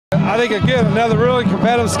I think, again, another really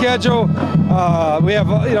competitive schedule. We have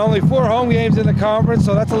only 4 home games in the conference,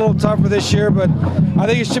 so that's a little tougher this year, but I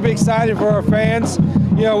think it should be exciting for our fans.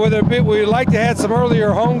 We'd like to have some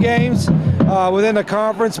earlier home games within the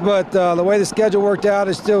conference, but the way the schedule worked out,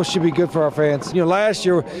 it still should be good for our fans. Last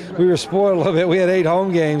year we were spoiled a little bit. We had 8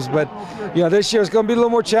 home games, but this year it's going to be a little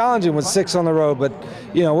more challenging with 6 on the road. But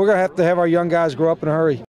we're going to have our young guys grow up in a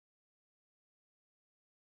hurry.